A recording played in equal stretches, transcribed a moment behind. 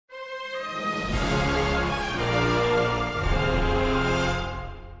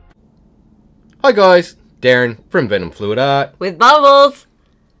Hi guys, Darren from Venom Fluid Art. With Bubbles.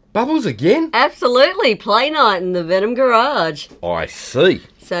 Bubbles again? Absolutely, play night in the Venom garage. I see.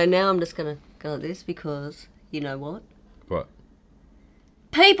 So now I'm just going to go like this because, you know what? What?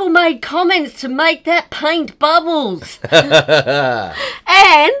 People made comments to make that paint bubbles. And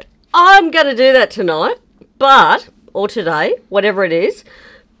I'm going to do that tonight, or today, whatever it is.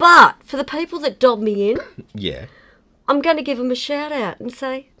 But for the people that dob me in, Yeah. I'm going to give them a shout out and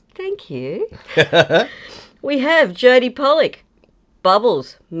say thank you. We have Jody Pollock.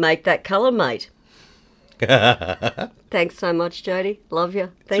 Bubbles, make that colour, mate. Thanks so much, Jody. Love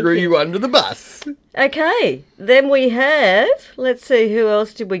you. Thank Threw you. you under the bus. Okay, then we have, let's see, who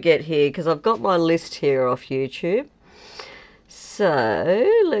else did we get here? Because I've got my list here off YouTube.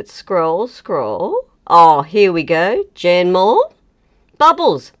 So, let's scroll. Oh, here we go. Jan Moore.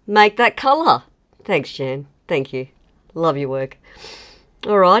 Bubbles, make that colour. Thanks, Jan. Thank you. Love your work.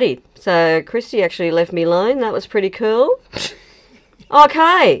 Alrighty, so Kristey actually left me alone. That was pretty cool.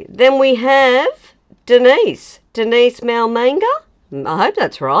 Okay, then we have Denise Malmanga. I hope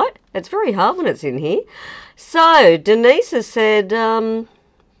that's right. It's very hard when it's in here. So, Denise has said,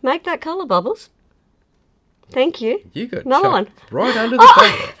 make that colour, Bubbles. Thank you. You got another one. Right under the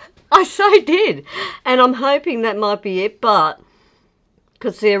paper. I so did. And I'm hoping that might be it, but...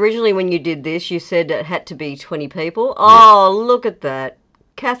 Because see, originally when you did this, you said it had to be 20 people. Oh, yeah. Look at that.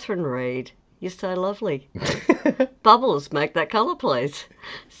 Catherine Reed, you're so lovely. Bubbles, make that colour, please.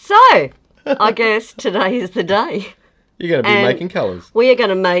 So, I guess today is the day. You're going to be making colours. We are going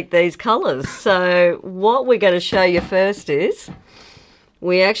to make these colours. So, what we're going to show you first is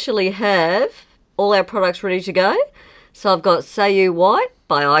we actually have all our products ready to go. So, I've got Say You White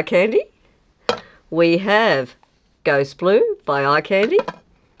by Eye Candy. We have Ghost Blue by Eye Candy.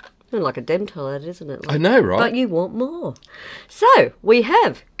 Like a Demtile, that isn't it? Like, I know, right? But you want more. So, we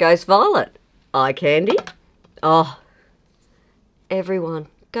have Ghost Violet, Eye Candy. Oh, everyone,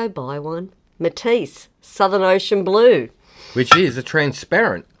 go buy one. Matisse, Southern Ocean Blue. Which is a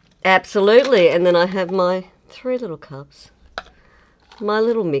transparent. Absolutely. And then I have my 3 little cups. My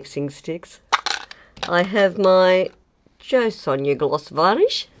little mixing sticks. I have my Jo Sonia Gloss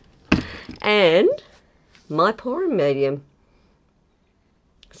Varnish. And my pouring medium.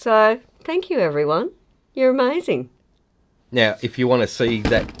 So, thank you everyone. You're amazing. Now, if you want to see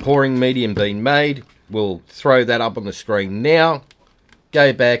that pouring medium being made, we'll throw that up on the screen now.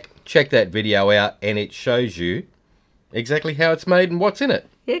 Go back, check that video out, and it shows you exactly how it's made and what's in it.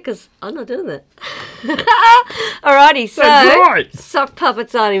 Yeah, because I'm not doing that. Alrighty, so right. Sock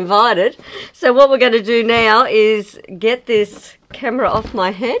puppets aren't invited. So what we're going to do now is get this camera off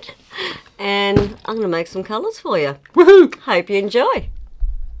my head, and I'm going to make some colours for you. Woohoo! Hope you enjoy.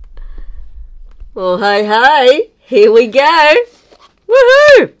 Well, hey, here we go.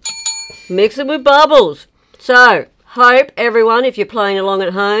 Woohoo! Mix it with Bubbles. So, hope everyone, if you're playing along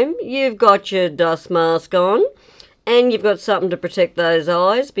at home, you've got your dust mask on and you've got something to protect those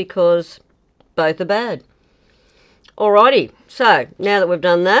eyes because both are bad. Alrighty, so now that we've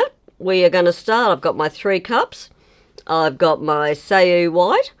done that, we are going to start. I've got my 3 cups. I've got my Say You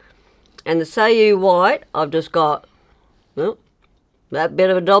White. And the Say You White, I've just got, well, that bit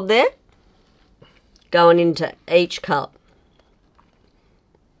of a daub there, going into each cup.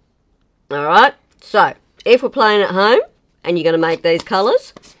 Alright, so if we're playing at home and you're going to make these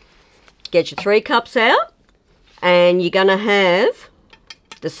colours, get your 3 cups out and you're going to have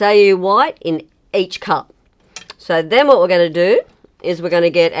the Say You White in each cup. So then what we're going to do is we're going to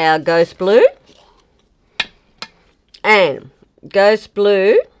get our Ghost Blue, and Ghost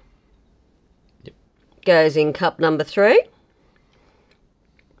Blue goes in cup number 3.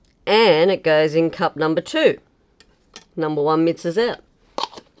 And it goes in cup number 2. Number 1 misses out.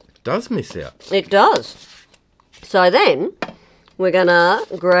 It does miss out. It does. So then, we're going to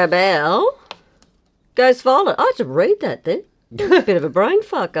grab our Ghost Violet. I had to read that then. There's a bit of a brain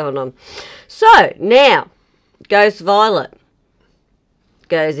fart going on. So, now, Ghost Violet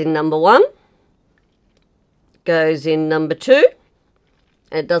goes in number 1. Goes in number 2.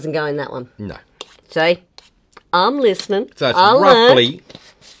 And it doesn't go in that one. No. See? I'm listening. So it's roughly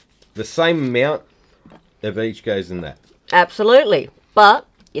the same amount of each goes in that. Absolutely. But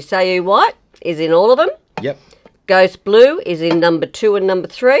your Say You White is in all of them. Yep. Ghost Blue is in number 2 and number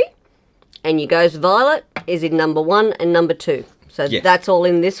 3. And your Ghost Violet is in number 1 and number 2. So that's all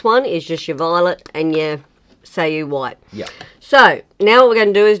in this one is just your Violet and your Say You White. Yep. So now what we're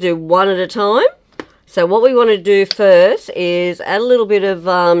going to do is do one at a time. So what we want to do first is add a little bit of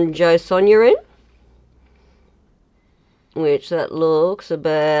Jo Sonia in. Which that looks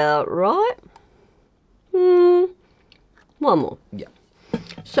about right. One more. Yeah.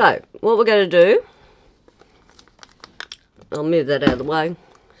 So, what we're going to do, I'll move that out of the way.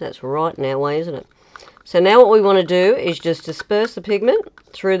 That's right in our way, isn't it? So now what we want to do is just disperse the pigment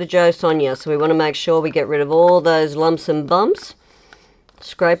through the Jo Sonja. So we want to make sure we get rid of all those lumps and bumps.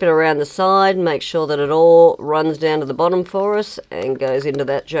 Scrape it around the side, make sure that it all runs down to the bottom for us and goes into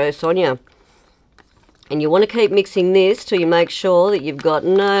that Jo Sonja. And you want to keep mixing this till you make sure that you've got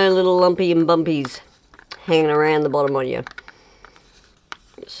no little lumpy and bumpies hanging around the bottom on you.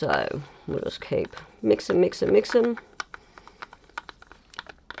 So we'll just keep mixing, mixing, mixing.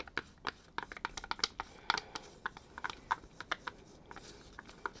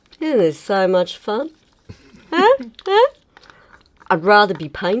 Isn't this so much fun? Huh? Huh? I'd rather be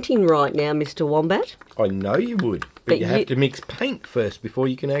painting right now, Mr. Wombat. I know you would, but you have to mix paint first before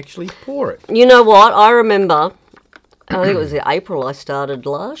you can actually pour it. You know what? I remember, I think it was in April I started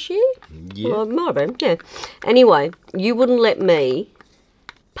last year. Yeah. Well, it might have been, yeah. Anyway, you wouldn't let me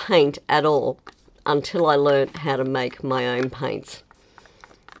paint at all until I learnt how to make my own paints.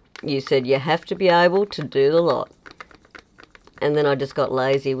 You said you have to be able to do the lot. And then I just got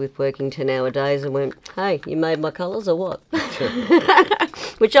lazy with working 10-hour days and went, hey, you made my colours or what?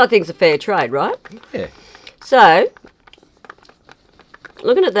 Which I think's a fair trade, right? Yeah. So,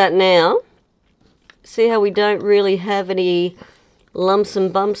 looking at that now, see how we don't really have any lumps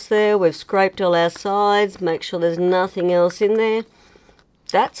and bumps there? We've scraped all our sides, make sure there's nothing else in there.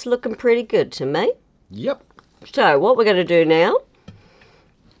 That's looking pretty good to me. Yep. So, what we're going to do now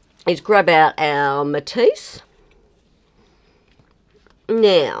is grab out our Matisse.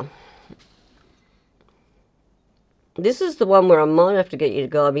 Now, this is the one where I might have to get you to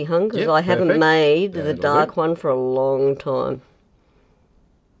guide me, hun, because I haven't made the dark one for a long time.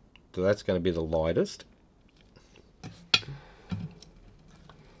 So that's going to be the lightest.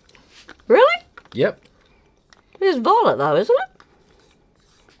 Really? Yep. There's violet though, isn't it?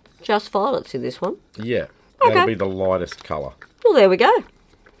 Just violets in this one. Yeah. Okay. That'll be the lightest colour. Well, there we go.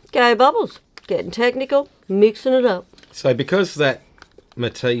 Go Bubbles. Getting technical, mixing it up. So because that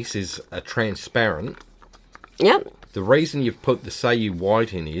Matisse is a transparent, Yep. the reason you've put the Say You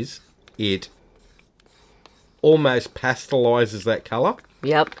white in is it almost pastelises that colour.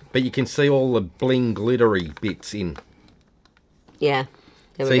 Yep. But you can see all the bling glittery bits in. Yeah.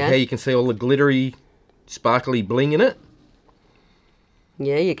 There we See go. how you can see all the glittery, sparkly bling in it?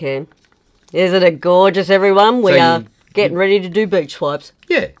 Yeah, you can. Isn't it gorgeous, everyone? We So are getting ready to do beach swipes.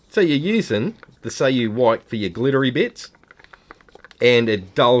 Yeah, so you're using the Say You white for your glittery bits, and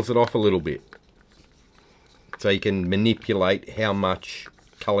it dulls it off a little bit. So you can manipulate how much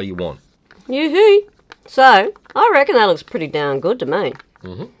colour you want. Yoo-hoo. So, I reckon that looks pretty darn good to me.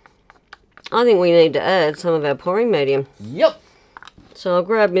 Mm-hmm. I think we need to add some of our pouring medium. Yep. So I'll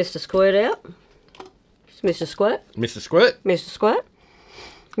grab Mr. Squirt out. Mr. Squirt. Mr. Squirt. Mr. Squirt.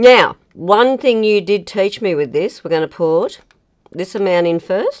 Now, one thing you did teach me with this, we're going to put this amount in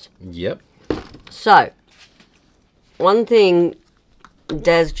first. Yep. So, one thing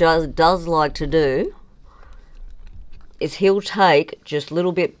Daz does like to do is he'll take just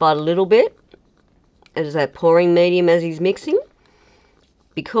little bit by little bit as that pouring medium as he's mixing,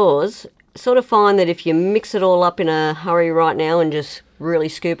 because I sort of find that if you mix it all up in a hurry right now and just really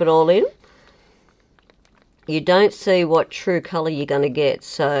scoop it all in, you don't see what true colour you're going to get.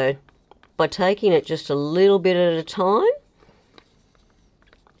 So by taking it just a little bit at a time,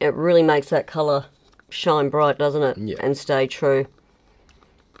 it really makes that colour shine bright, doesn't it? Yeah. And stay true.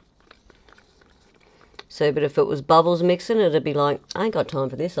 So, but if it was Bubbles mixing, it'd be like, I ain't got time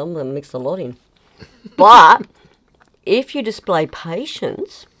for this, I'm going to mix the lot in. But if you display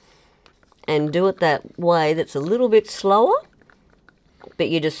patience and do it that way that's a little bit slower, but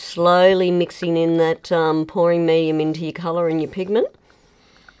you're just slowly mixing in that pouring medium into your colour and your pigment,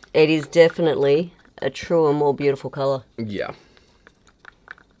 it is definitely a truer, more beautiful colour. Yeah.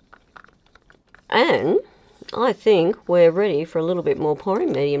 And I think we're ready for a little bit more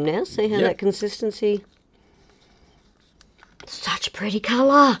pouring medium now. See how Yep. that consistency... Such pretty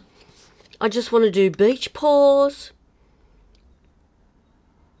colour. I just want to do beach pours.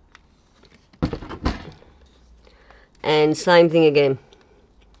 And same thing again.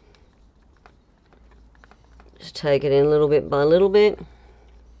 Just take it in little bit by little bit.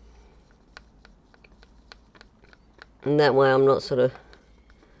 And that way I'm not sort of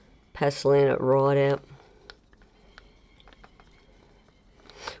pasteling it right out.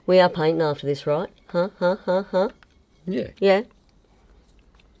 We are painting after this, right? Huh? Yeah. Yeah.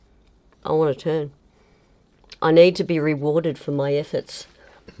 I want to turn. I need to be rewarded for my efforts.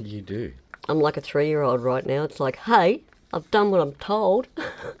 You do. I'm like a 3-year-old right now. It's like, hey, I've done what I'm told.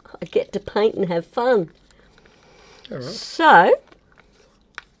 I get to paint and have fun. All right. So,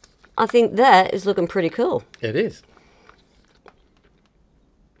 I think that is looking pretty cool. It is.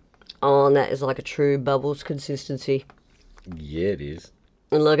 Oh, and that is like a true bubbles consistency. Yeah, it is.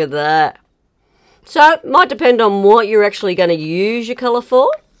 And look at that. So, it might depend on what you're actually going to use your colour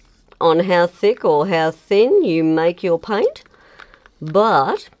for, on how thick or how thin you make your paint.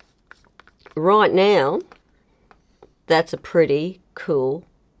 But, right now, that's a pretty cool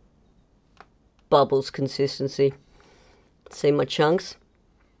bubbles consistency. See my chunks?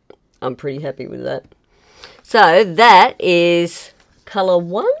 I'm pretty happy with that. So, that is colour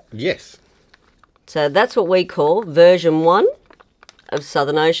 1. Yes. So, that's what we call version 1 of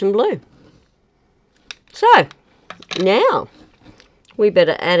Southern Ocean Blue. So, now, we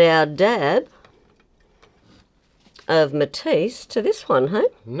better add our dab of Matisse to this one, hey?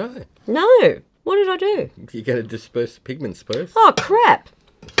 No. No. What did I do? You got to disperse the pigments first. Oh, crap.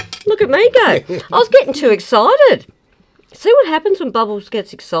 Look at me go. I was getting too excited. See what happens when Bubbles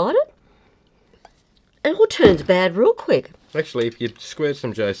gets excited? It all turns bad real quick. Actually, if you squirt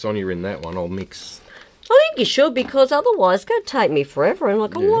some Joe Sonia in that one, I'll mix. I think you should, because otherwise it's going to take me forever. And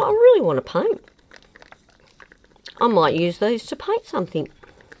like, I really want to paint. I might use these to paint something.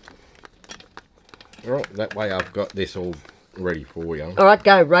 Right, that way I've got this all ready for you. All right,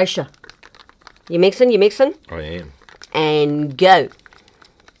 go, Raisha. You mixing? You mixing? I am. And go.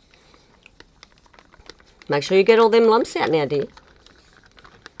 Make sure you get all them lumps out now, dear.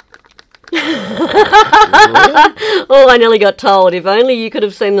 Oh, I nearly got told. If only you could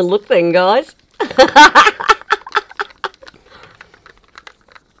have seen the look then, guys. That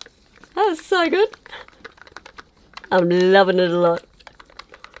was so good. I'm loving it a lot.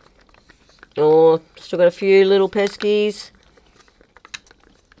 Oh, still got a few little peskies.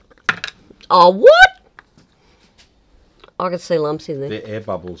 Oh, what? I can see lumps in there. They're air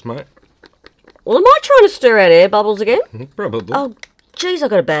bubbles, mate. Well, am I trying to stir out air bubbles again? Probably. Oh, geez, I've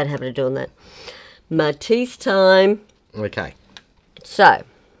got a bad habit of doing that. Matisse time. Okay. So,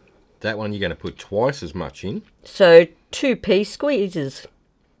 That one you're going to put twice as much in. So 2p squeezes.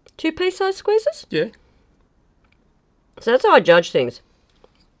 2p size squeezes? Yeah. So that's how I judge things.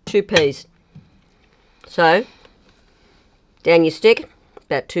 2p's. So, down your stick,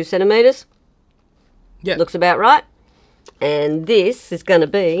 about 2 centimetres. Yeah. Looks about right. And this is going to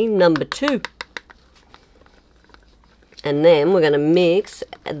be number 2. And then we're going to mix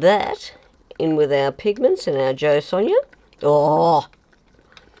that in with our pigments and our Joe Sonia. Oh,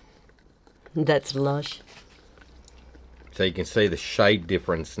 that's lush. So you can see the shade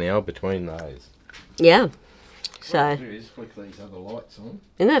difference now between those. Yeah. What So, I'll do is flick these other lights on.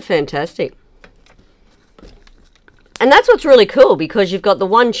 isn't that fantastic? And that's what's really cool, because you've got the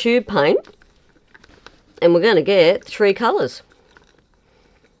one tube paint and we're going to get 3 colours.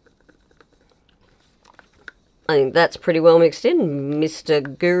 I think that's pretty well mixed in,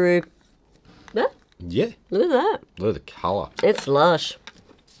 Mr. Guru. Yeah, Yeah. look at that. Look at the colour. It's lush.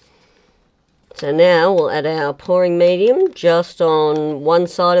 So now we'll add our pouring medium just on one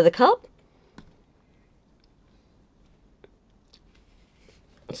side of the cup.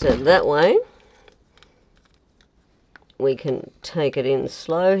 So that way we can take it in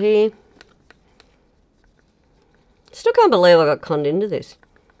slow here. Still can't believe I got conned into this.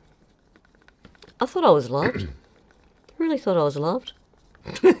 I thought I was loved. Really thought I was loved.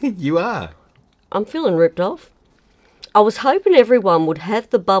 You are. I'm feeling ripped off. I was hoping everyone would have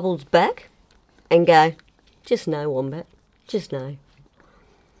the bubbles back and go, just no, Wombat, just no.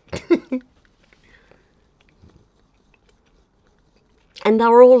 And they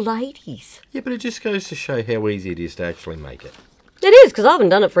were all ladies. Yeah, but it just goes to show how easy it is to actually make it. It is, because I haven't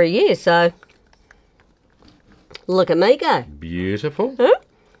done it for a year, so look at me go. Beautiful. Huh?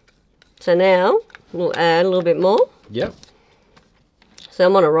 So now we'll add a little bit more. Yep. So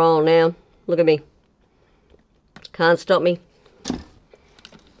I'm on a roll now. Look at me. Can't stop me.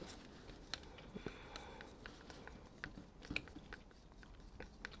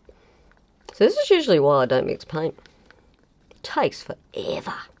 So this is usually why I don't mix paint. It takes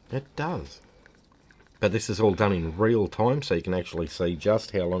forever. It does. But this is all done in real time, so you can actually see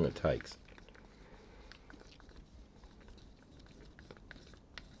just how long it takes.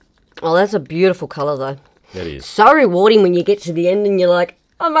 Oh, that's a beautiful colour though. It is. So rewarding when you get to the end and you're like,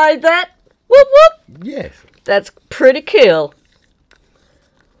 I made that. Whoop whoop. Yes. That's pretty cool.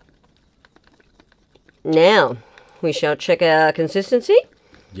 Now, we shall check our consistency.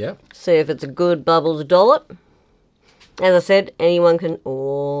 Yep. See if it's a good bubbles dollop. As I said, anyone can...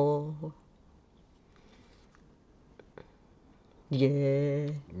 Oh. Yeah.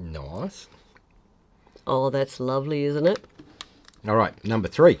 Nice. Oh, that's lovely, isn't it? All right, number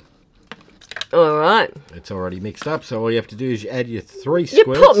 3. All right. It's already mixed up, so all you have to do is you add your 3 You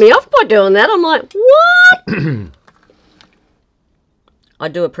squirts. put me off by doing that. I'm like, what? I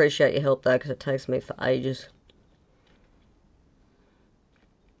do appreciate your help, though, because it takes me for ages.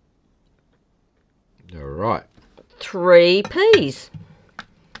 All right. 3 peas.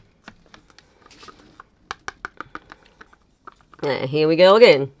 Now, here we go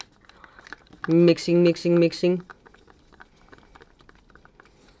again. Mixing, mixing, mixing.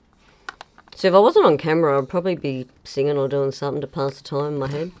 So if I wasn't on camera, I'd probably be singing or doing something to pass the time in my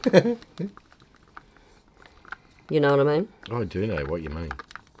head. You know what I mean? I do know what you mean.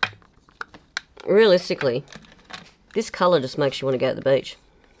 Realistically, this colour just makes you want to go to the beach.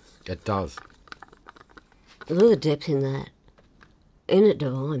 It does. Look at the depth in that. Isn't it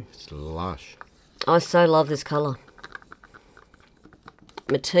divine? It's lush. I so love this colour.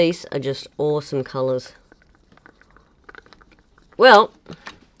 Matisse are just awesome colours. Well,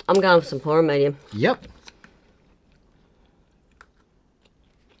 I'm going for some pouring medium. Yep.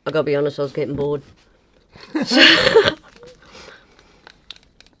 I gotta be honest, I was getting bored.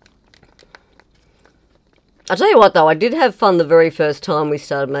 I'll tell you what though, I did have fun the very first time we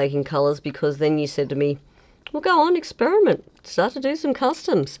started making colours, because then you said to me, well, go on, experiment. Start to do some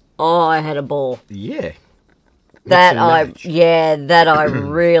customs. Oh, I had a ball. Yeah. That I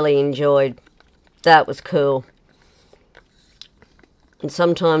really enjoyed. That was cool. And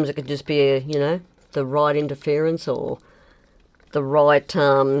sometimes it could just be a, you know, the right interference or the right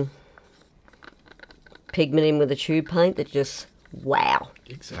pigment in with the tube paint that just, wow.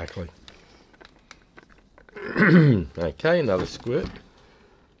 Exactly. Okay, another squirt.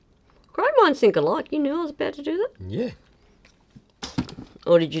 Great minds think alike. You knew I was about to do that? Yeah.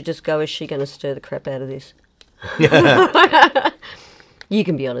 Or did you just go, is she going to stir the crap out of this? You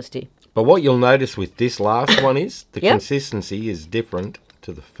can be honest here. But what you'll notice with this last one is the Yep. consistency is different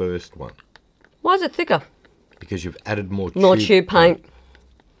to the first one. Why is it thicker? Because you've added more Tube paint.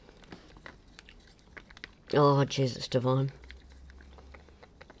 Oh, jeez, it's divine.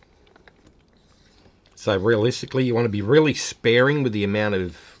 So realistically, you want to be really sparing with the amount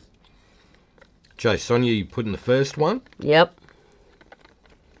of Joe Sonia you put in the first one. Yep.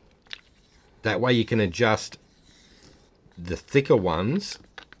 That way you can adjust the thicker ones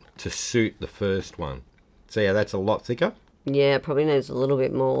to suit the first one. See how that's a lot thicker? Yeah, it probably needs a little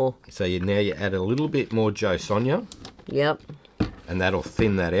bit more. So now you add a little bit more Joe Sonia. Yep. And that'll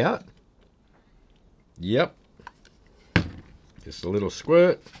thin that out. Yep. Just a little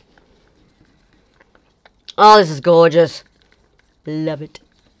squirt. Oh, this is gorgeous. Love it.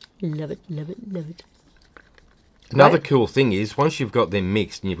 Love it, love it, love it. Another Right. cool thing is, once you've got them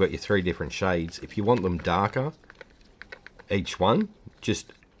mixed and you've got your 3 different shades, if you want them darker, each one,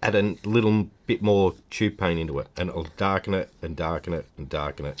 just add a little bit more tube paint into it, and it'll darken it and darken it and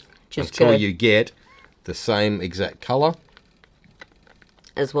darken it Just until go. you get the same exact colour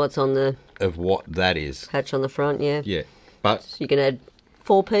As what's on the of what that is. patch on the front, yeah. Yeah, but So you can add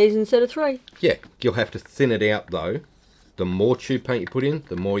 4 peas instead of 3. yeah, you'll have to thin it out though. The more tube paint you put in,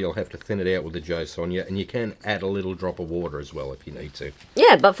 the more you'll have to thin it out with the Joe Sonia, and you can add a little drop of water as well if you need to.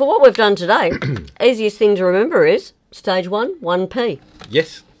 Yeah, but for what we've done today, easiest thing to remember is stage 1, 1 pea.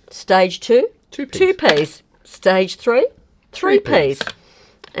 Yes, Stage 2, 2 peas. 2 peas. Stage 3, 3 3 peas. peas.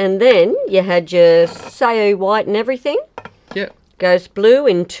 And then you had your Sayo white and everything. Yep. Ghost blue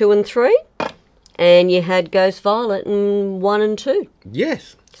in 2 and 3. And you had ghost violet in 1 and 2.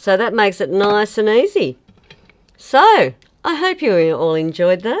 Yes. So that makes it nice and easy. So, I hope you all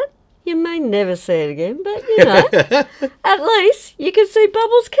enjoyed that. You may never see it again, but you know, at least you can see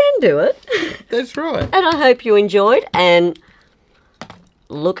Bubbles can do it. That's right. And I hope you enjoyed, and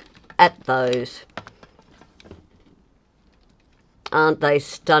look at those. Aren't they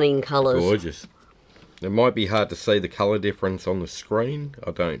stunning colours? Gorgeous. It might be hard to see the colour difference on the screen. I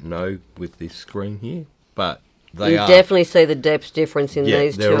don't know with this screen here, but they You are. definitely see the depth difference in Yeah,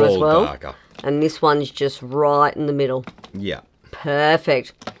 these they're two as all well. darker. And this one's just right in the middle. Yeah.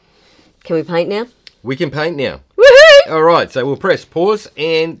 Perfect. Can we paint now? We can paint now. Woohoo! All right, so we'll press pause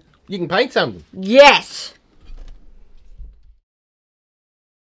and you can paint something. Yes!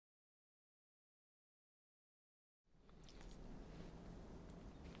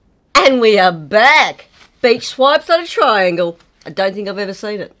 And we are back. Beach swipes on a triangle. I don't think I've ever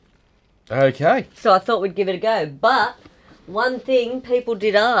seen it. Okay. So I thought we'd give it a go. But one thing people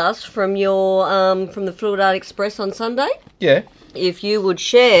did ask from your from the Fluid Art Express on Sunday, Yeah. if you would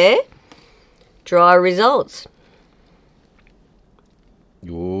share dry results.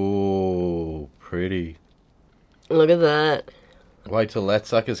 Oh, pretty. Look at that. Wait till that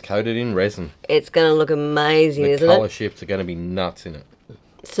sucker's coated in resin. It's going to look amazing, The isn't colour it? shifts are going to be nuts in it.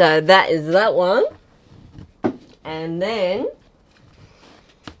 So that is that one. And then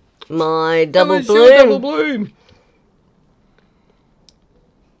my double bloom. Double bloom.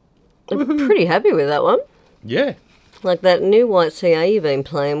 I'm pretty happy with that one. Yeah. Like that new white CA you've been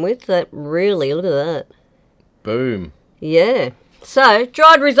playing with. That really, look at that. Boom. Yeah. So,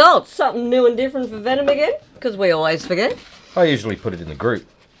 dried results. Something new and different for Venom again. Because we always forget. I usually put it in the group.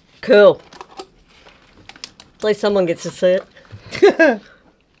 Cool. At least someone gets to see it.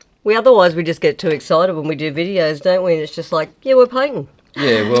 Otherwise we just get too excited when we do videos, don't we? And it's just like, yeah, we're painting.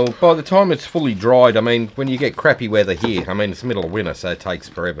 Yeah, well, by the time it's fully dried, I mean, when you get crappy weather here, I mean, it's the middle of winter, so it takes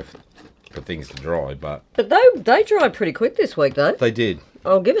forever for things to dry, but... But they dried pretty quick this week, though. They did.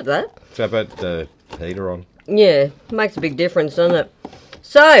 I'll give it that. So about the heater on. Yeah, makes a big difference, doesn't it?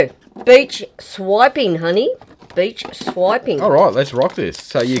 So, beach swiping, honey. Beach swiping. All right, let's rock this.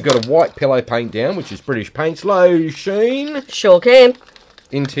 So you've got a white pillow paint down, which is British Paint's Low Sheen. Sure can.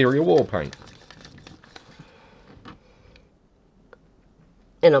 Interior wall paint.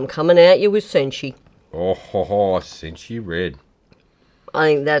 And I'm coming at you with Senshi. Oh, Senshi red. I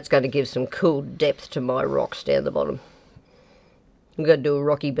think that's going to give some cool depth to my rocks down the bottom. I'm going to do a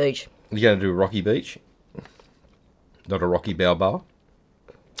rocky beach. You're going to do a rocky beach? Not a rocky Balboa?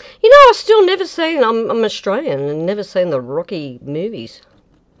 You know, I've still never seen, I'm Australian and never seen the Rocky movies.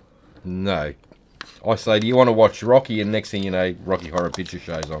 No. I say, do you want to watch Rocky? And next thing you know, Rocky Horror Picture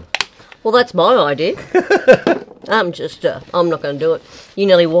Show's on. Well, that's my idea. I'm not going to do it. You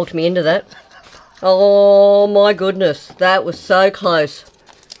nearly walked me into that. Oh, my goodness. That was so close.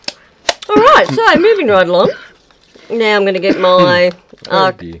 All right, so moving right along. Now I'm going to get my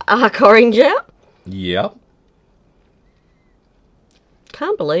arc orange out. Yep.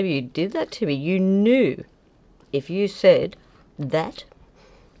 Can't believe you did that to me. You knew if you said that,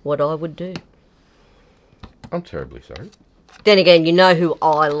 what I would do. I'm terribly sorry. Then again, you know who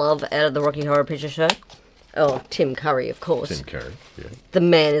I love out of the Rocky Horror Picture Show? Oh, Tim Curry, of course. Tim Curry, yeah. The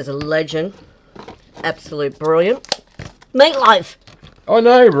man is a legend. Absolute brilliant. Meatloaf. I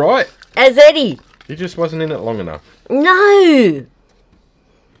know, right? As Eddie. He just wasn't in it long enough. No.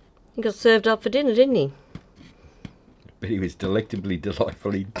 He got served up for dinner, didn't he? But he was delectably,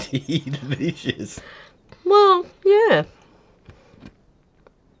 delightfully delicious. Well, yeah.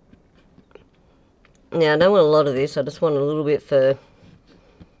 Now, I don't want a lot of this. I just want a little bit for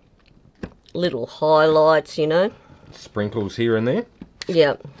little highlights, you know. Sprinkles here and there.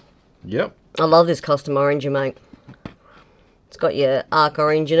 Yep. Yep. I love this custom orange you make. It's got your arc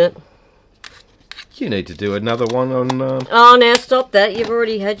orange in it. You need to do another one on... Oh, now stop that. You've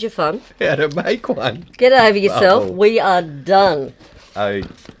already had your fun. how to make one. Get over yourself. Oh. We are done. Oh,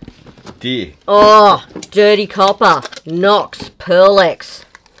 dear. Oh, Dirty Copper. Nox. Pearlex.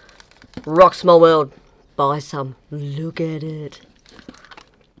 Rocks my world. Buy some. Look at it.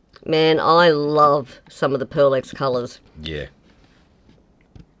 Man, I love some of the Pearlex colours. Yeah.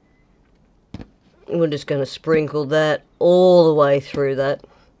 We're just going to sprinkle that all the way through that.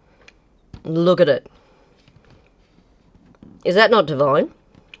 Look at it. Is that not divine?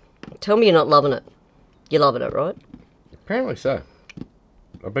 Tell me you're not loving it. You're loving it, right? Apparently so.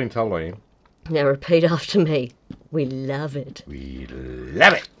 I've been told I am. Now repeat after me. We love it. We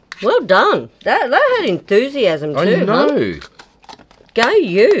love it. Well done. That had enthusiasm too, I know. Huh? Go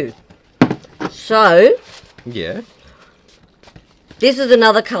you. So, Yeah. this is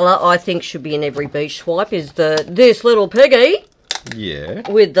another colour I think should be in every beach swipe, is this little piggy Yeah.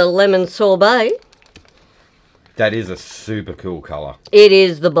 with the lemon sorbet. That is a super cool colour. It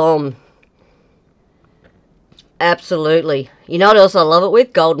is the bomb. Absolutely. You know what else I love it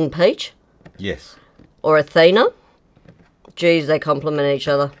with? Golden peach Yes. or Athena. Geez, they complement each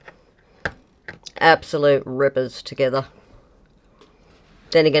other. Absolute rippers together.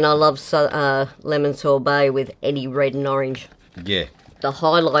 Then again, I love lemon sorbet with any red and orange. Yeah. The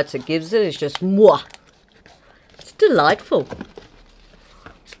highlights it gives it is just mwah. It's delightful.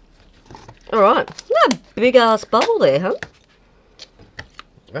 Alright. That big ass bubble there, huh?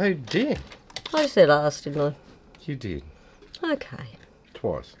 Oh dear. I said ass, didn't I? You did. Okay.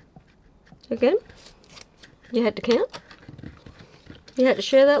 Twice. Again? You had to count? You had to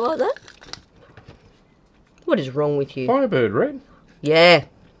share that like that? What is wrong with you? Firebird red? Yeah.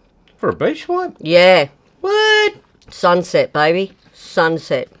 For a beach wipe? Yeah. What? Sunset, baby.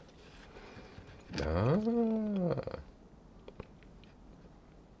 Sunset. Ah.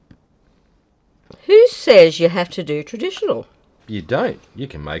 Who says you have to do traditional? You don't. You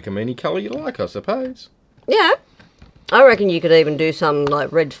can make them any colour you like, I suppose. Yeah. I reckon you could even do some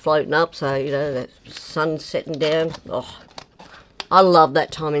like red floating up, so, you know, the sun setting down. Oh, I love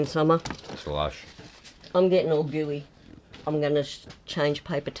that time in summer. It's lush. I'm getting all gooey. I'm going to change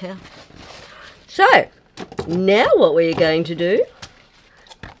paper towel. So, now what we're going to do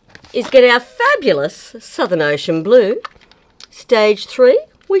is get our fabulous Southern Ocean Blue Stage 3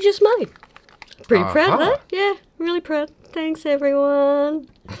 we just made. Pretty proud of that. Yeah, really proud. Thanks, everyone.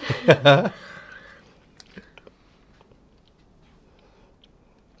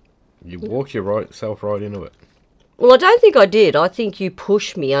 You walked yourself right into it. Well, I don't think I did. I think you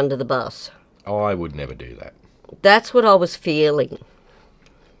pushed me under the bus. I would never do that. That's what I was feeling.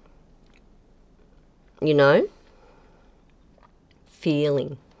 You know?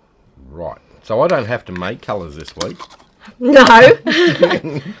 Feeling. Right. So I don't have to make colours this week. No.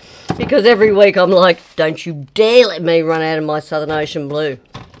 Because every week I'm like, don't you dare let me run out of my Southern Ocean Blue.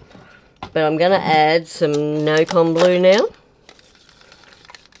 But I'm going to add some No-Con Blue now.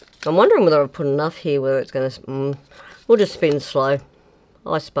 I'm wondering whether I've put enough here where it's going to... we'll just spin slow.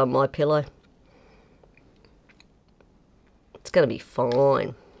 I spun my pillow. It's going to be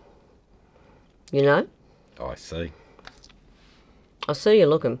fine. You know? I see. I see you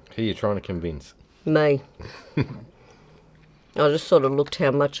looking. Who are you trying to convince? Me. I just sort of looked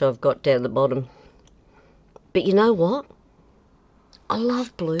how much I've got down the bottom. But you know what? I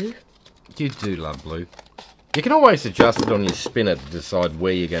love blue. You do love blue. You can always adjust it on your spinner to decide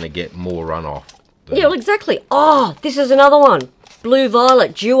where you're going to get more runoff. Yeah, well, exactly. Oh, this is another one. Blue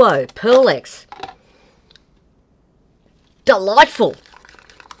Violet Duo Pearlex. Delightful.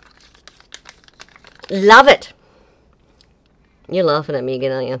 Love it. You're laughing at me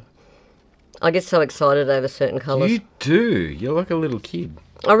again, aren't you? I get so excited over certain colours. You do. You're like a little kid.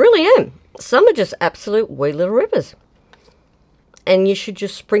 I really am. Some are just absolute wee little rippers. And you should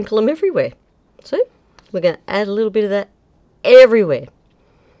just sprinkle them everywhere. See? We're going to add a little bit of that everywhere.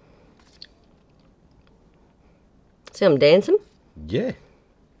 See I'm dancing? Yeah.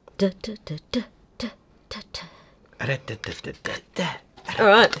 Da, da, da, da, da, da, da.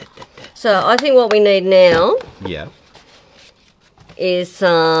 Alright. So I think what we need now Yeah. is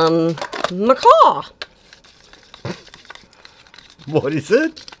some macaw. What is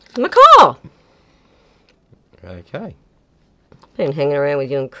it? Macaw. Okay. Been hanging around with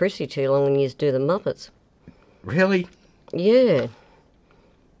you and Kristey too long when you used to do the Muppets. Really? Yeah.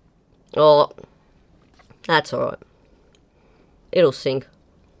 Oh, that's alright. It'll sink.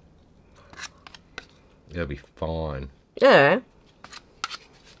 It'll be fine. Yeah.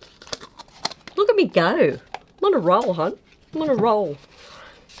 Look at me go. I'm on a roll, hon. I'm on a roll.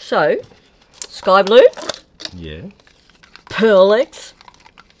 So, sky blue, Yeah. Pearlex.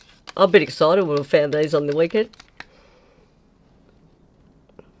 I'm a bit excited when we found these on the weekend.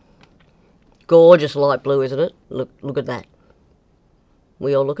 Gorgeous light blue, isn't it? Look at that.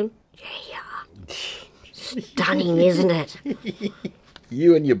 We all looking? Yeah. Stunning, isn't it?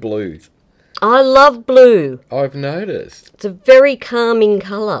 You and your blues. I love blue. I've noticed. It's a very calming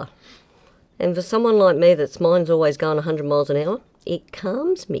colour. And for someone like me that's mind's always going 100 miles an hour, it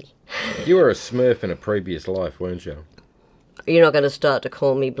calms me. You were a Smurf in a previous life, weren't you? You're not going to start to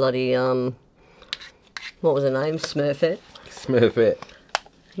call me bloody, what was her name? Smurfette? Smurfette.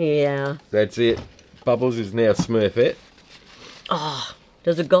 Yeah. That's it. Bubbles is now Smurfette. Oh,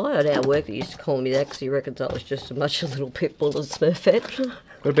 there's a guy at our work that used to call me that because he reckons I was just as much a little pit bull as Smurfette.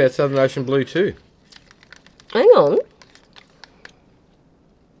 What about Southern Ocean Blue too? Hang on.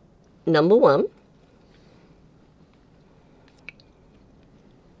 Number 1.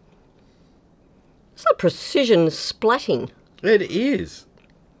 It's a precision splatting. It is.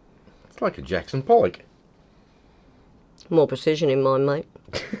 It's like a Jackson Pollock. More precision in mine, mate.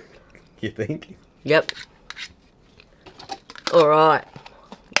 You think? Yep. Alright.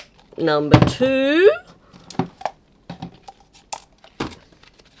 Number 2.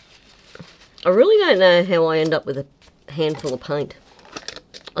 I really don't know how I end up with a handful of paint.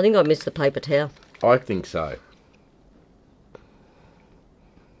 I think I missed the paper towel. I think so.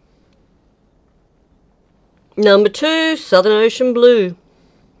 Number 2, Southern Ocean Blue.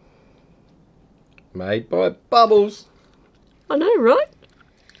 Made by Bubbles. I know, right?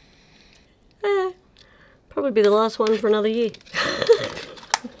 Probably be the last one for another year.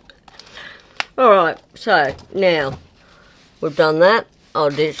 Alright, so now we've done that. I'll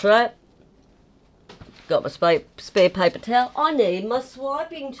ditch that. Got my spare paper towel. I need my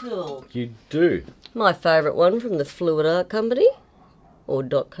swiping tool. You do. My favourite one from the Fluid Art Company. Or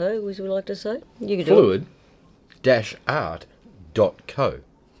 .co, as we like to say. You can do it. Fluid-art.co.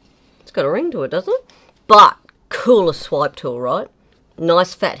 It's got a ring to it, doesn't it? But coolest swipe tool, right?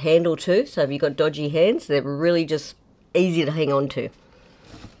 Nice fat handle too, so if you've got dodgy hands, they're really just easy to hang on to.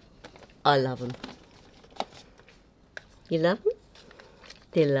 I love them. You love them?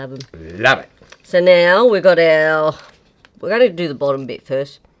 They love them. Love it. So now we've got our we're going to do the bottom bit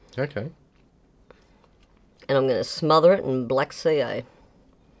first. Okay. And I'm going to smother it in black CA.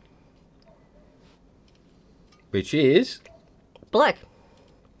 Which is? Black.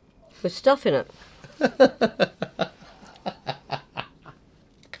 With stuff in it.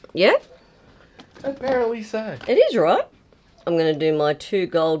 Yeah? Apparently so. It is, right? I'm going to do my 2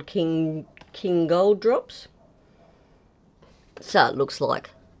 gold King Gold drops. So it looks like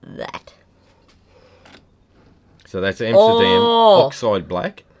that. So that's Amsterdam Oxide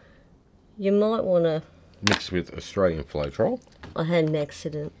Black. You might want to... Mixed with Australian Floetrol. I had an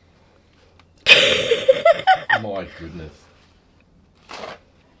accident. My goodness.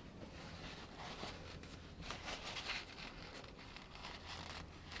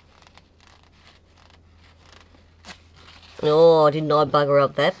 Oh, didn't I bugger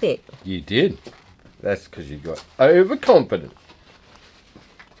up that bit? You did. That's because you got overconfident.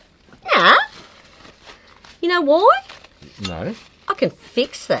 Nah. You know why? No. I can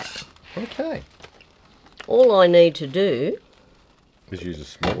fix that. Okay. All I need to do Just use a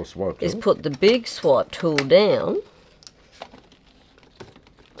smaller swipe tool. is put the big swipe tool down.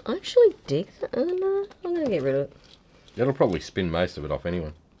 I actually dig that. Oh, no, I'm going to get rid of it. It'll probably spin most of it off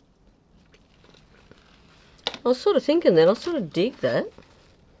anyway. I was sort of thinking that. I sort of dig that.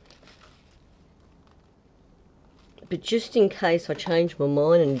 But just in case I change my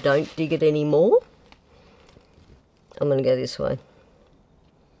mind and don't dig it anymore, I'm going to go this way.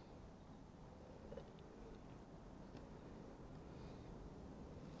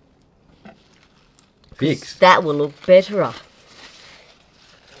 Fix. That will look better.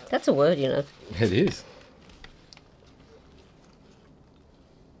 That's a word, you know. It is.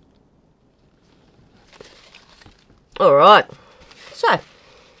 Alright, so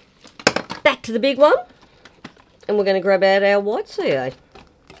back to the big one, and we're going to grab out our white CA.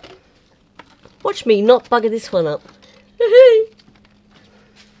 Watch me not bugger this one up.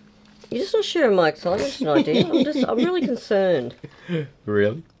 You're just not sharing my excitement tonight, dear. I'm really concerned.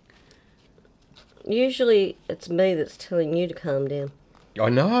 Really? Usually it's me that's telling you to calm down. I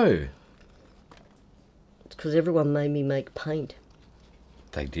know. It's because everyone made me make paint.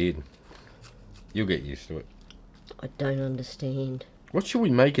 They did. You'll get used to it. I don't understand. What should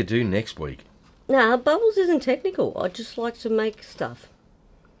we make her do next week? Nah, Bubbles isn't technical. I just like to make stuff.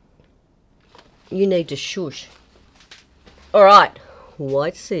 You need to shush. Alright,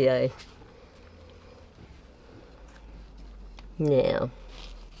 white CA. Now.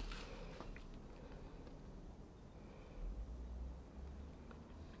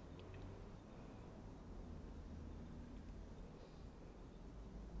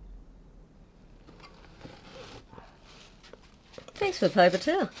 Thanks for the paper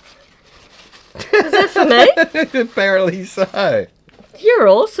towel. Is that for me? Apparently so. You're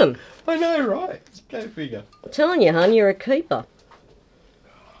awesome. I know, right? Go figure. I'm telling you, hon, you're a keeper.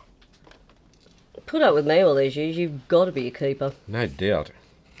 Put up with me all these years, you've got to be a keeper. No doubt.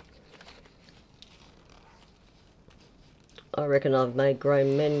 I reckon I've made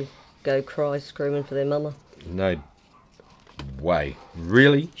grown men go cry screaming for their mama. No way.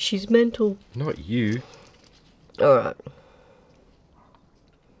 Really? She's mental. Not you. Alright.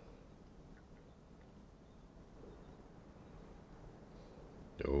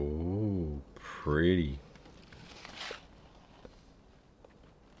 Oh, pretty.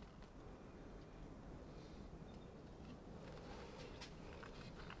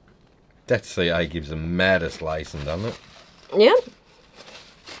 That CA gives the maddest lacing, doesn't it? Yeah.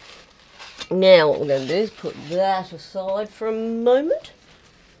 Now what we're going to do is put that aside for a moment.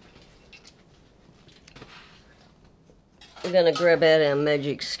 We're going to grab out our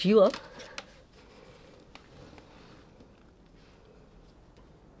magic skewer.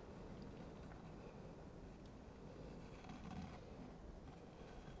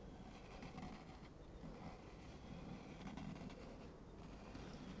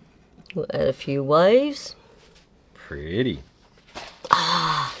 We'll add a few waves. Pretty.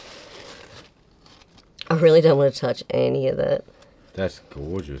 I really don't want to touch any of that. That's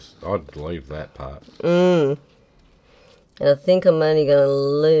gorgeous. I'd leave that part. And I think I'm only going to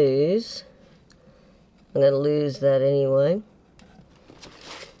lose. I'm going to lose that anyway.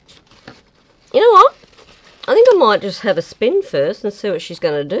 You know what? I think I might just have a spin first and see what she's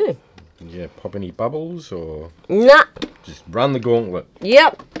going to do. Yeah, pop any bubbles or Nah. just run the gauntlet?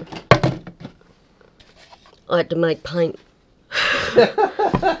 Yep. I had to make paint.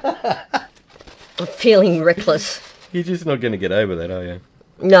 I'm feeling reckless. You're just not going to get over that, are you?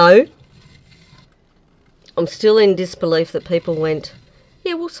 No. I'm still in disbelief that people went,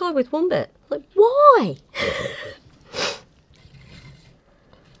 yeah, we'll side with Wombat. Like, why?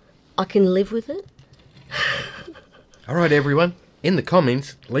 I can live with it. Alright everyone, in the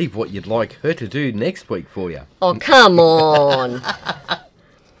comments, leave what you'd like her to do next week for you. Oh, come on.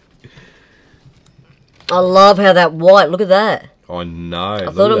 I love how that white, look at that. I know.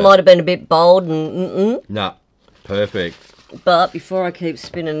 I thought it might have been a bit bold and Nah, perfect. But before I keep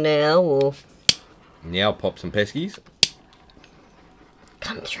spinning now, or... Now pop some peskies.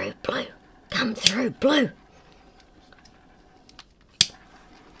 Come through, blue. Come through, blue.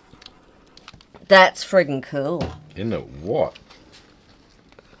 That's friggin' cool. Isn't it what?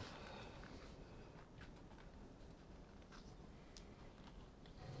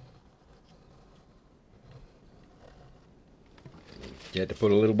 You had to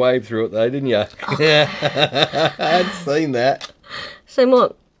put a little wave through it though, didn't you? I'd seen that. So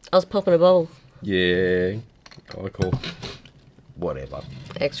what? I was popping a bubble. Yeah, I call whatever.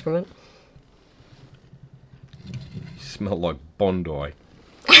 Excrement. You smell like Bondi.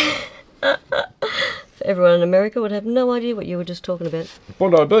 Everyone in America would have no idea what you were just talking about.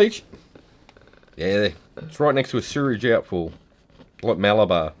 Bondi Beach? Yeah, it's right next to a sewage outfall. Like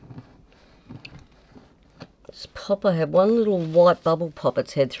Malabar. This popper had one little white bubble pop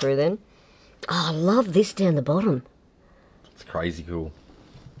its head through then. Oh, I love this down the bottom. It's crazy cool.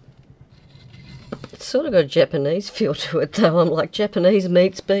 It's sort of got a Japanese feel to it though. I'm like, Japanese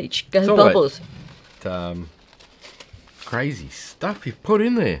meets beach. Go It's bubbles. Crazy stuff you've put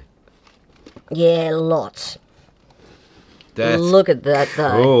in there. Yeah, lots. That's Look at that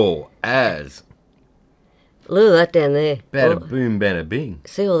though. cool as. Look at that down there. Bada boom, bada bing.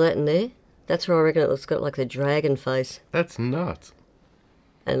 See all that in there? That's where I reckon it's got like the dragon face. That's nuts.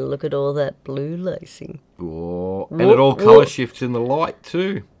 And look at all that blue lacing. Oh, and it all colour shifts in the light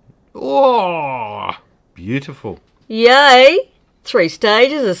too. Oh, beautiful. Yay! 3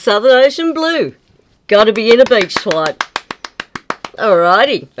 stages of Southern Ocean blue. Gotta be in a beach swipe.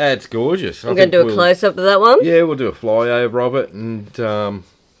 Alrighty. That's gorgeous. I'm going to do a close-up of that one. Yeah, we'll do a flyover of it and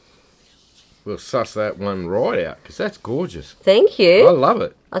we'll suss that one right out because that's gorgeous. Thank you. I love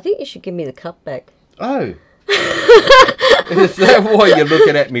it. I think you should give me the cup back. Oh. Is that why you're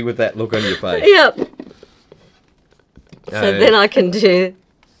looking at me with that look on your face? Yep. So then I can do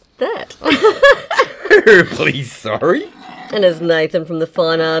that. Terribly sorry. And as Nathan from the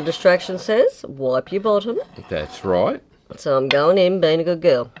Fine Art Distraction says, wipe your bottom. That's right. So I'm going in, being a good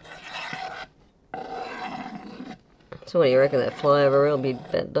girl. So what do you reckon, that flyover will be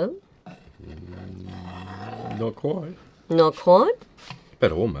about done? Not quite. Not quite?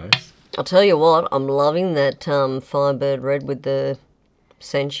 But almost. I'll tell you what, I'm loving that Firebird Red with the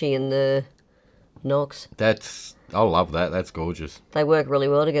Senshi and the Nox. I love that. That's gorgeous. They work really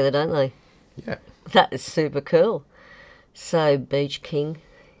well together, don't they? Yeah. That is super cool. So, Beach King,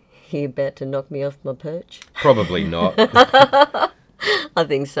 you about to knock me off my perch? Probably not. I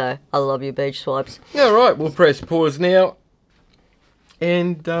think so. I love your beach swipes. All right, we'll press pause now.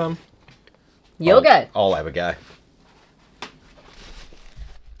 And You'll go. I'll have a go.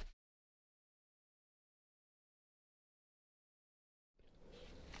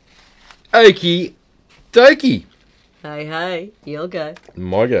 Okie dokie. Hey, you'll go.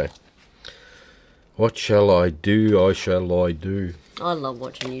 My go. What shall I do? I shall I do. I love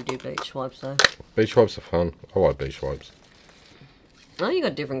watching you do beach swipes though. Beach wipes are fun. I like beach wipes. Oh, you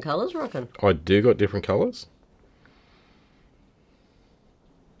got different colours, rockin'. I do got different colours.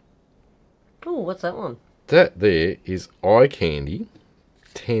 Oh, what's that one? That there is eye candy,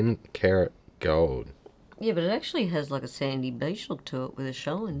 10 karat gold. Yeah, but it actually has like a sandy beach look to it with a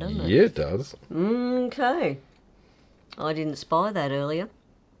shine, doesn't it? Yeah, it does. Okay. I didn't spy that earlier.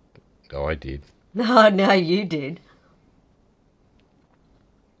 Oh, I did. No, you did.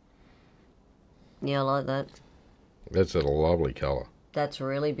 Yeah, I like that. That's a lovely colour. That's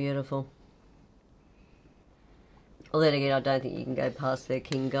really beautiful. Well, then again, I don't think you can go past their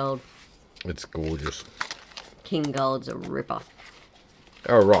King Gold. It's gorgeous. King Gold's a ripper.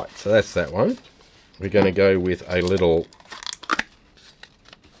 Alright, so that's that one. We're going to go with a little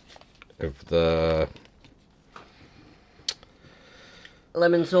of the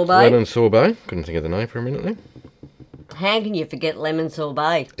Lemon sorbet. lemon sorbet. Couldn't think of the name for a minute there. How can you forget lemon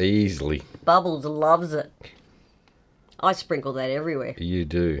sorbet? Easily. Bubbles loves it. I sprinkle that everywhere. You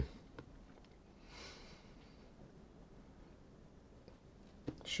do.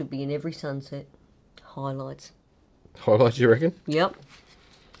 Should be in every sunset. Highlights. Highlights, you reckon? Yep.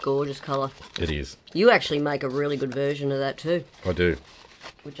 Gorgeous colour. It is. You actually make a really good version of that too, I do.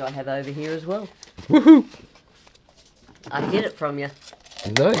 which I have over here as well. Woohoo! I hid it from you.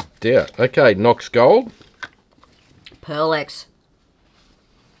 No doubt. Okay, Nox Gold. Pearl X.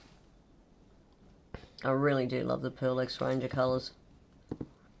 I really do love the Pearl X range of colours.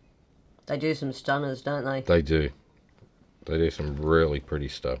 They do some stunners, don't they? They do. They do some really pretty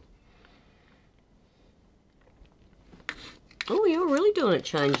stuff. Oh, you're really doing it,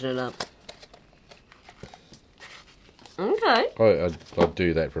 changing it up. Okay. I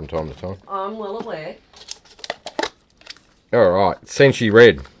do that from time to time. I'm well aware. Alright, Senshi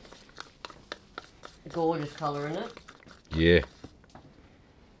Red. Gorgeous colour in it. Yeah.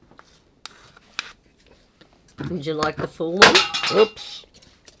 Would you like the full one? Oops.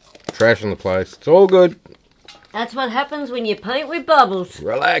 Trash in the place. It's all good. That's what happens when you paint with bubbles.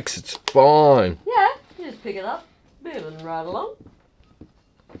 Relax, it's fine. Yeah, you just pick it up, moving right along.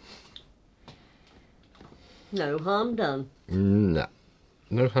 No harm done. No.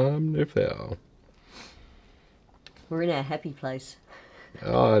 No harm, no foul. We're in our happy place.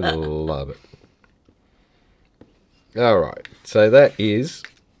 I love it. Alright, so that is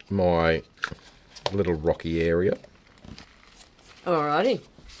my little rocky area. Alrighty.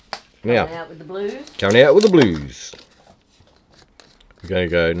 Now, Coming out with the blues. coming out with the blues. We're going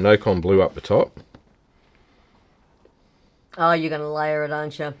to go No-Con Blue up the top. Oh, you're going to layer it,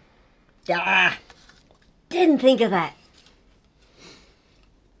 aren't you? Ah! Didn't think of that.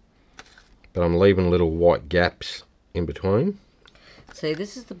 But I'm leaving little white gaps in between. See,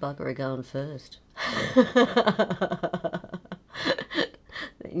 this is the buggery going first.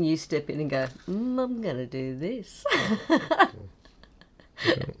 Then you step in and go, I'm going to do this.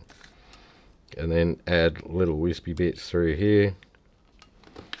 And then add little wispy bits through here.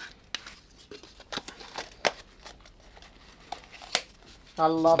 I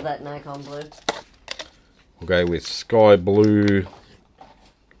love that Nikon blue. We'll go with Sky Blue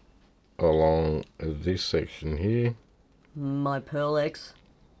along this section here. My Pearl X.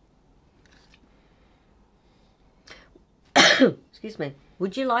 Excuse me.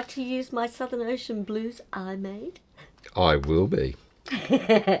 Would you like to use my Southern Ocean blues I made? I will be.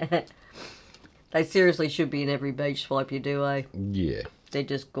 They seriously should be in every beach swipe you do, eh? Yeah. They're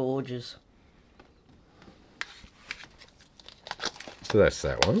just gorgeous. So that's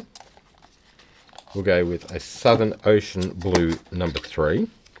that one. We'll go with a Southern Ocean Blue number 3.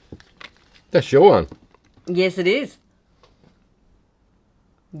 That's your one. Yes, it is.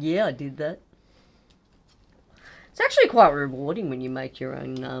 Yeah, I did that. It's actually quite rewarding when you make your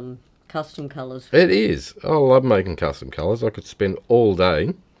own custom colours. It is. I love making custom colours. I could spend all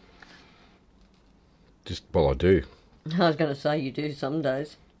day. Well, I do. I was going to say you do some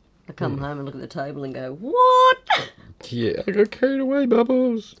days. I come home and look at the table and go, what? Yeah, I got carried away,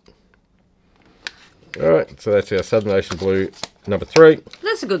 Bubbles. Alright, so that's our Southern Ocean Blue number 3.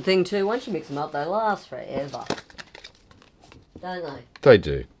 That's a good thing too. Once you mix them up, they last forever. Don't they? They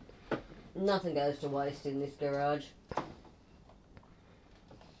do. Nothing goes to waste in this garage.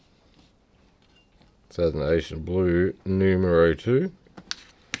 Southern Ocean Blue numero 2.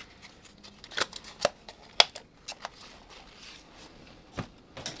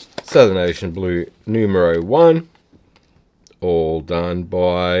 Southern Ocean Blue numero 1. All done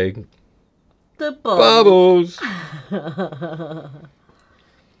by The bubbles. Bubbles.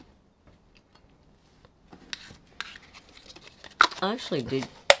 I actually did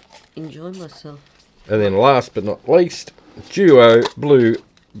enjoy myself. And then last but not least, Duo Blue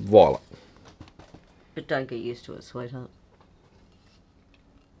Violet. But don't get used to it, sweetheart.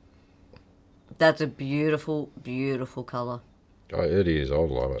 That's a beautiful, beautiful colour. Oh, it is. I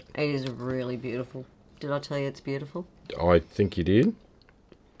love it. It is really beautiful. Did I tell you it's beautiful? I think you did.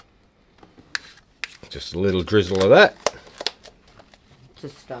 Just a little drizzle of that. It's a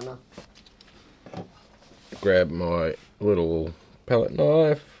stunner. Grab my little palette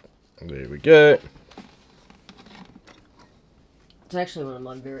knife. There we go. It's actually one of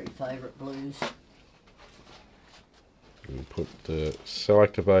my very favourite blues. We'll put the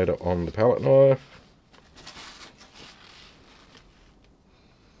selectivator on the palette knife.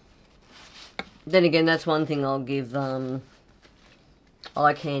 Then again, that's one thing I'll give Eye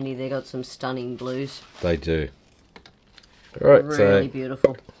Candy. They got some stunning blues. They do. Alright, Really so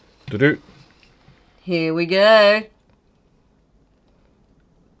beautiful. do-do. Here we go.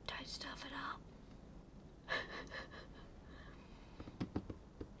 Don't stuff it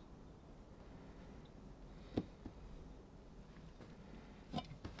up.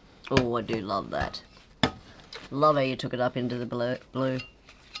 Oh, I do love that. Love how you took it up into the blue.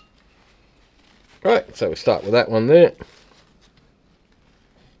 Right, so we'll start with that one there.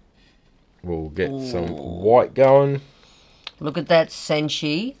 We'll get some white going. Look at that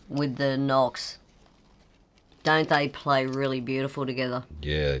Senshi with the Nox. Don't they play really beautiful together?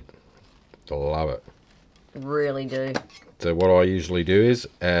 Yeah, I love it. Really do. So what I usually do is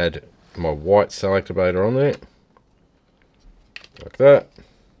add my white selectivator on there. Like that.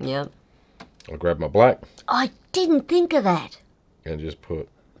 Yep. I'll grab my black. I didn't think of that. And just put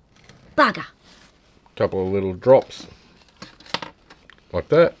Bugger. a couple of little drops. Like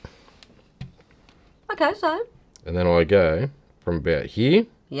that. Okay, so. And then I go from about here.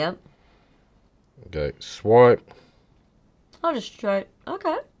 Yep. Go swipe. I'll just straight.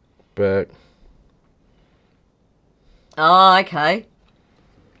 Okay. Back. Oh, okay.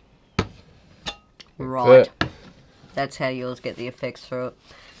 Right. That's how yours get the effects through it.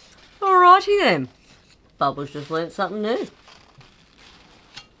 Alrighty then. Bubbles just learnt something new.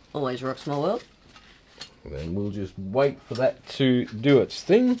 Always rocks my world. And then we'll just wait for that to do its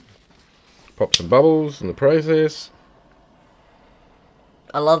thing. Pop some bubbles in the process.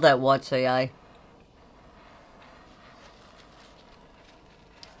 I love that white CA.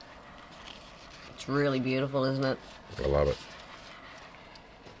 It's really beautiful, isn't it? I love it.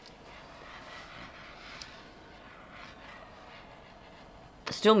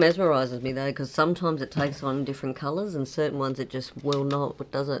 It still mesmerises me though, because sometimes it takes on different colours and certain ones it just will not,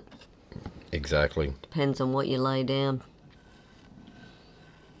 but does it? Exactly. Depends on what you lay down.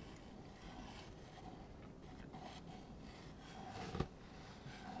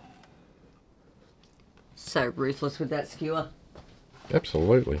 So ruthless with that skewer.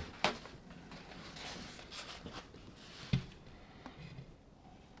 Absolutely.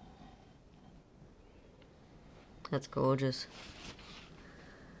 That's gorgeous.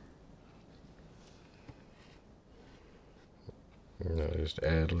 And I'll just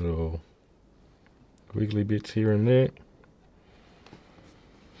add little wiggly bits here and there.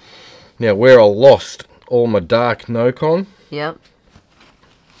 Now where I lost all my dark no-con, Yep.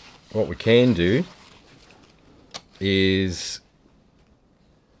 what we can do is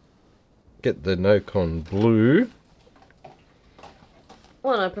get the no-con blue.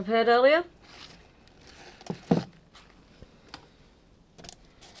 One I prepared earlier.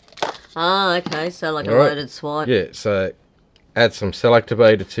 Ah, okay, so like a Alright. loaded swipe. Yeah, so add some cell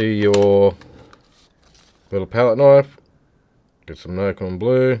activator to your little palette knife. Get some no-con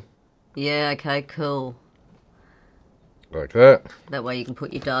blue, Yeah, okay, cool. like that. That way you can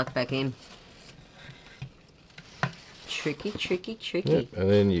put your dark back in. Tricky, tricky, tricky. Yep,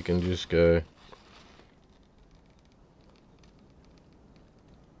 and then you can just go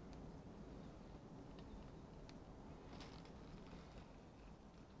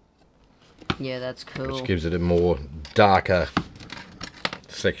Yeah, that's cool. which gives it a more darker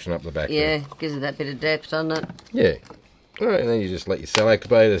section up the back Yeah, there. gives it that bit of depth, doesn't it? Yeah. Alright, and then you just let your cell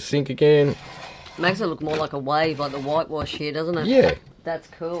activator sink again. Makes it look more like a wave, like the whitewash here, doesn't it? Yeah. That's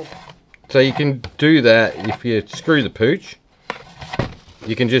cool. So you can do that if you screw the pooch.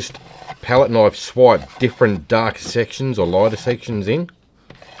 You can just palette knife swipe different dark sections or lighter sections in.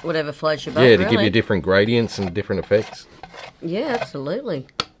 Whatever floats your boat, Yeah, to really. give you different gradients and different effects. Yeah, absolutely.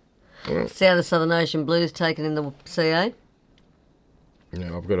 Well, See how the Southern Ocean Blue's taken in the CA?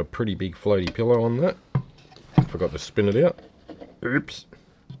 now I've got a pretty big floaty pillow on that. Forgot to spin it out. Oops.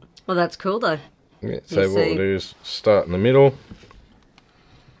 Well, that's cool, though. Yeah, so You what see. we'll do is start in the middle.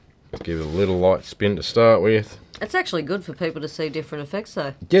 Give it a little light spin to start with. It's actually good for people to see different effects,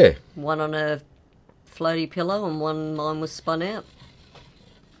 though. Yeah. One on a floaty pillow and one mine was spun out.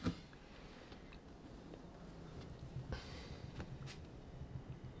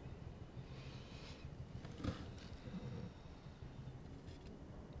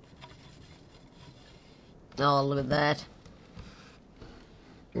 Oh, look at that.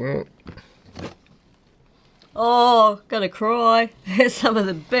 Well, Oh, gonna cry. There's some of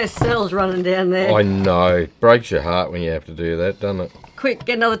the best cells running down there. I know. Breaks your heart when you have to do that, doesn't it? Quick,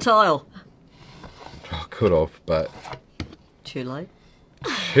 get another tile. I could have, but Too late.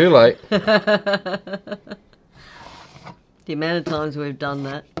 too late. The amount of times we've done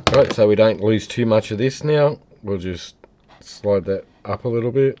that. Right, so we don't lose too much of this now. We'll just slide that up a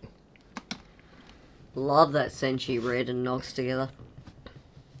little bit. Love that Senshi red and Nox together.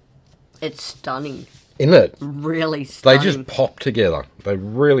 It's stunning. Isn't it? Really They stunning. just pop together. They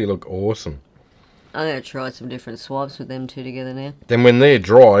really look awesome. I'm going to try some different swipes with them two together now. Then when they're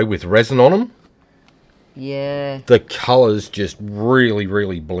dry with resin on them, Yeah. the colours just really,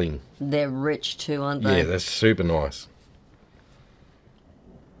 really bling. They're rich too, aren't they? Yeah, that's super nice.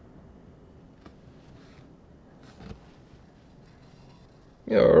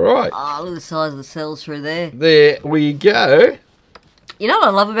 Alright, Oh, look at the size of the cells through there. there we go. You know what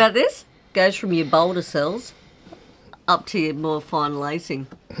I love about this? Goes from your bolder cells up to your more fine lacing.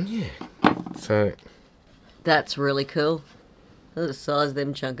 So, That's really cool. Look at the size of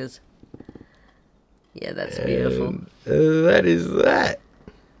them chunkers. Yeah, that's beautiful. that is that.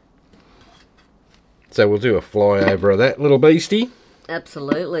 So we'll do a flyover of that little beastie.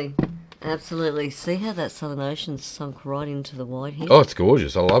 Absolutely. Absolutely. See how that Southern Ocean's sunk right into the white here? Oh, it's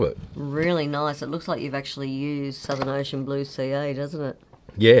gorgeous. I love it. Really nice. It looks like you've actually used Southern Ocean Blue CA, doesn't it?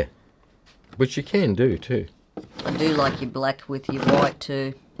 Yeah. Which you can do too. I do like your black with your white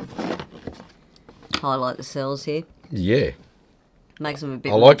to highlight the cells here. Yeah. Makes them a bit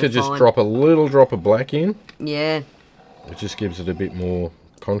I more like to just defined. drop a little drop of black in. Yeah. It just gives it a bit more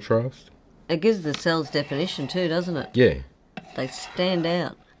contrast. It gives the cells definition too, doesn't it? Yeah. They stand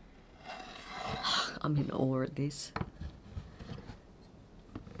out. I'm in awe at this.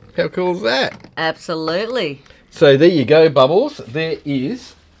 How cool is that? Absolutely. So there you go, Bubbles. There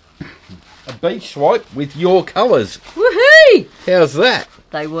is a beach swipe with your colours. Woohoo! How's that?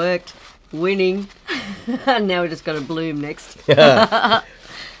 They worked. Winning. Now we're just going to bloom next. We'll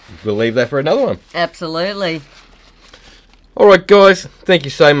leave that for another one. Absolutely. Alright guys, thank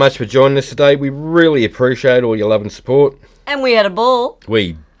you so much for joining us today. We really appreciate all your love and support. And we had a ball.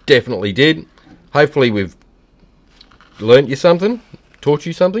 We definitely did. Hopefully we've learnt you something, taught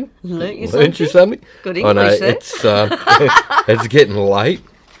you something. Learnt you something. Good I know, English there. it's getting late.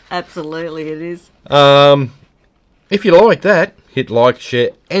 Absolutely it is. If you like that, hit like,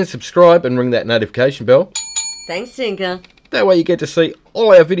 share and subscribe and ring that notification bell. Thanks, Tinker. That way you get to see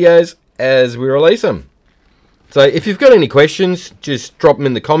all our videos as we release them. So if you've got any questions, just drop them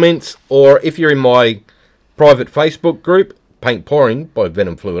in the comments, or if you're in my private Facebook group, Paint Pouring by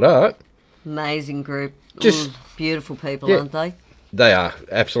Venom Fluid Art. Amazing group. Just beautiful people, yeah, aren't they? They are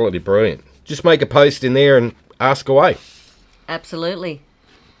absolutely brilliant. Just make a post in there and ask away. Absolutely.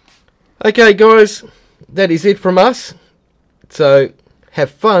 Okay guys, that is it from us. So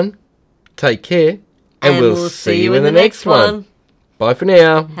have fun, take care, and we'll see you in the next one. Bye for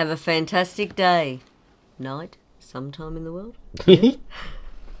now. Have a fantastic day. Night, sometime in the world.